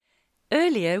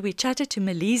Earlier, we chatted to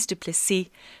Melise du Plessis,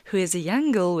 who is a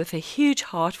young girl with a huge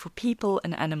heart for people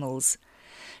and animals.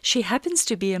 She happens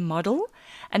to be a model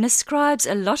and ascribes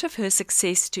a lot of her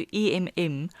success to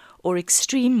EMM, or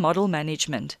Extreme Model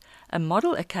Management, a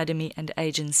model academy and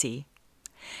agency.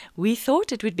 We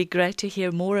thought it would be great to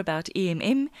hear more about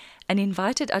EMM and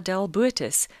invited Adele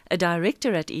Boertes, a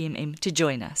director at EMM, to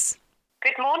join us.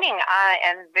 Good morning. I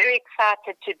am very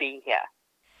excited to be here.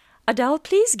 Adele,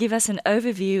 please give us an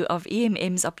overview of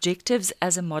EMM's objectives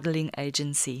as a modelling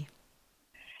agency.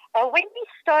 When we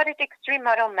started Extreme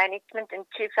Model Management in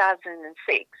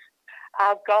 2006,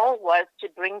 our goal was to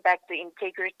bring back the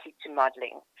integrity to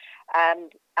modelling.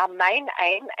 Our main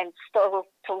aim, and still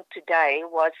till today,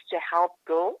 was to help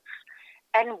girls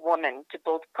and women to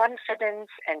build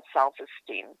confidence and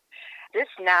self-esteem. This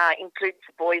now includes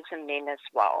boys and men as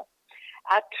well.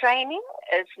 Our training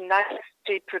is not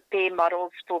to prepare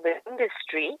models for the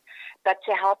industry, but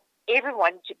to help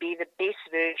everyone to be the best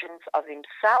versions of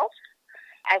themselves,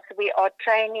 as we are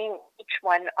training each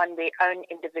one on their own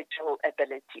individual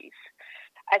abilities.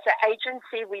 As an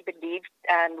agency, we believe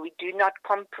we do not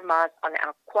compromise on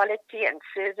our quality and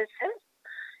services,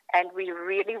 and we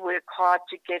really work hard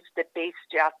to give the best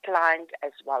to our clients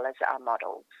as well as our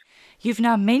models. You've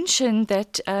now mentioned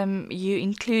that you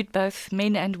include both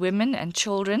men and women and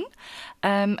children,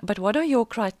 but what are your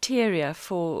criteria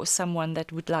for someone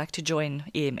that would like to join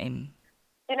EMM?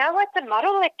 You know what, the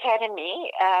Model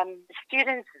Academy,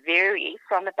 students vary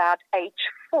from about age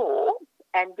 4,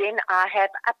 and then I have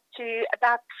up to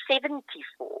about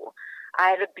 74. I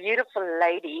have a beautiful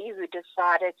lady who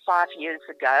decided 5 years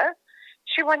ago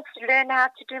she wants to learn how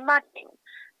to do modelling.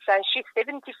 So she's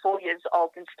 74 years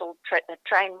old and still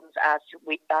trains us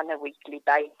on a weekly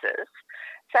basis.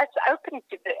 So it's open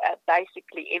to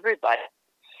basically everybody.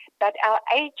 But our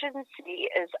agency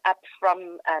is up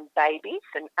from babies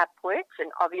and upwards,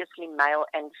 and obviously male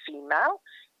and female,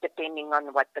 depending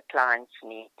on what the clients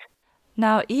need.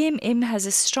 Now, EMM has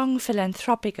a strong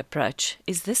philanthropic approach.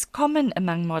 Is this common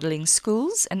among modelling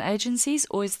schools and agencies,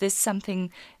 or is this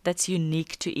something that's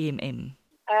unique to EMM?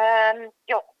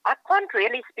 I can't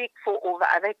really speak for all the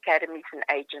other academies and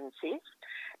agencies,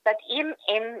 but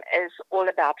EMM is all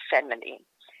about family.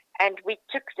 And we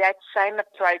took that same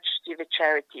approach to the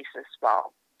charities as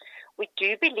well. We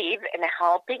do believe in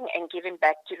helping and giving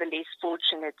back to the less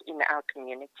fortunate in our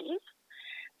communities.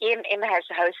 EMM has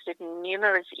hosted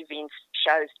numerous events,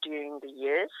 shows during the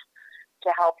years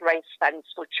to help raise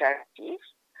funds for charities.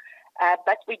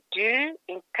 But we do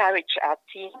encourage our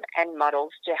team and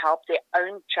models to help their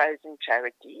own chosen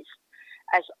charities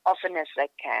as often as they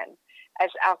can,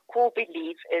 as our core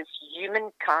belief is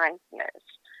human kindness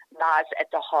lies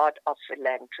at the heart of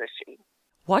philanthropy.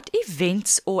 What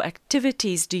events or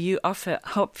activities do you offer,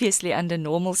 obviously under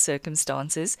normal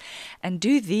circumstances, and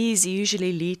do these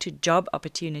usually lead to job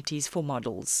opportunities for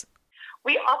models?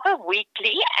 We offer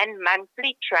weekly and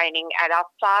monthly training at our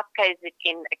 5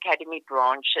 KZN Academy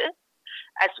branches,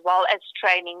 as well as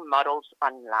training models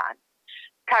online.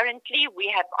 Currently, we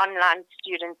have online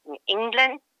students in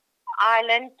England,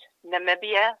 Ireland,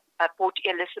 Namibia, Port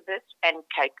Elizabeth, and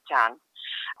Cape Town.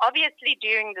 Obviously,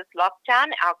 during this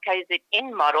lockdown, our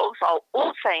KZN models are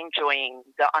also enjoying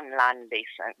the online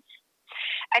lessons.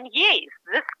 And yes,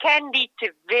 this can lead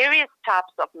to various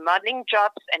types of modeling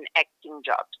jobs and acting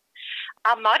jobs.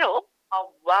 Our models are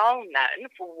well known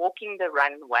for walking the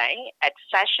runway at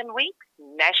Fashion Week,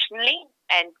 nationally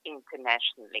and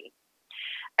internationally,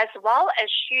 as well as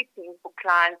shooting for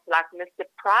clients like Mr.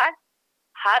 Price,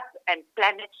 Hub, and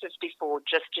Planet 54,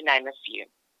 just to name a few.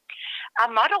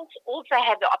 Our models also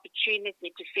have the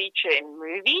opportunity to feature in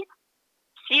movies,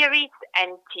 series,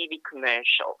 and TV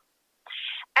commercials.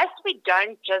 As we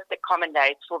don't just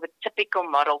accommodate for the typical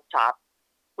model type,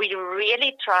 we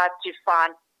really try to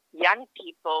find young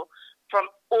people from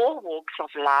all walks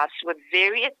of life with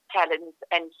various talents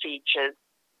and features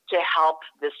to help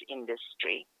this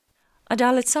industry.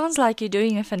 Adele, it sounds like you're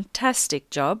doing a fantastic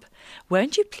job.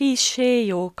 Won't you please share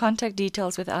your contact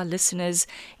details with our listeners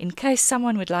in case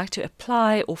someone would like to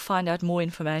apply or find out more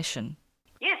information?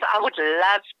 Yes, I would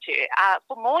love to.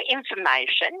 For more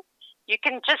information, you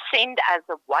can just send us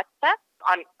a WhatsApp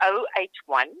on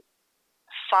 081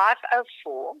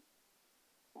 504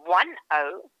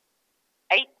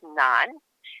 1089,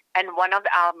 and one of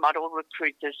our model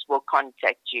recruiters will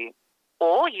contact you.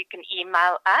 Or you can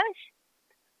email us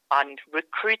on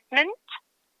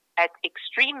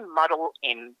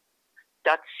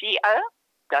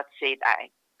recruitment@extrememodelm.co.za.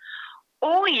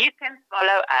 Or you can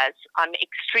follow us on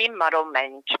Extreme Model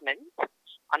Management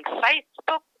on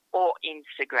Facebook or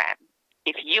Instagram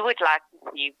if you would like to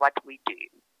see what we do.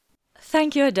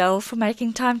 Thank you, Adele, for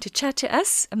making time to chat to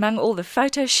us among all the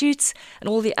photo shoots and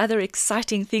all the other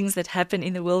exciting things that happen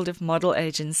in the world of model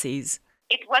agencies.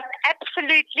 It was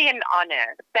absolutely an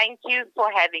honor. Thank you for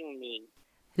having me.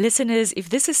 Listeners, if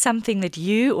this is something that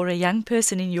you or a young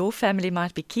person in your family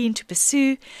might be keen to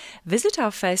pursue, visit our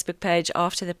Facebook page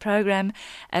after the program,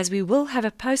 as we will have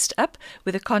a post up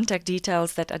with the contact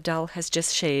details that Adele has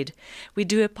just shared. We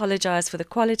do apologize for the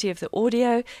quality of the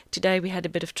audio. Today we had a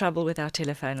bit of trouble with our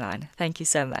telephone line. Thank you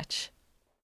so much.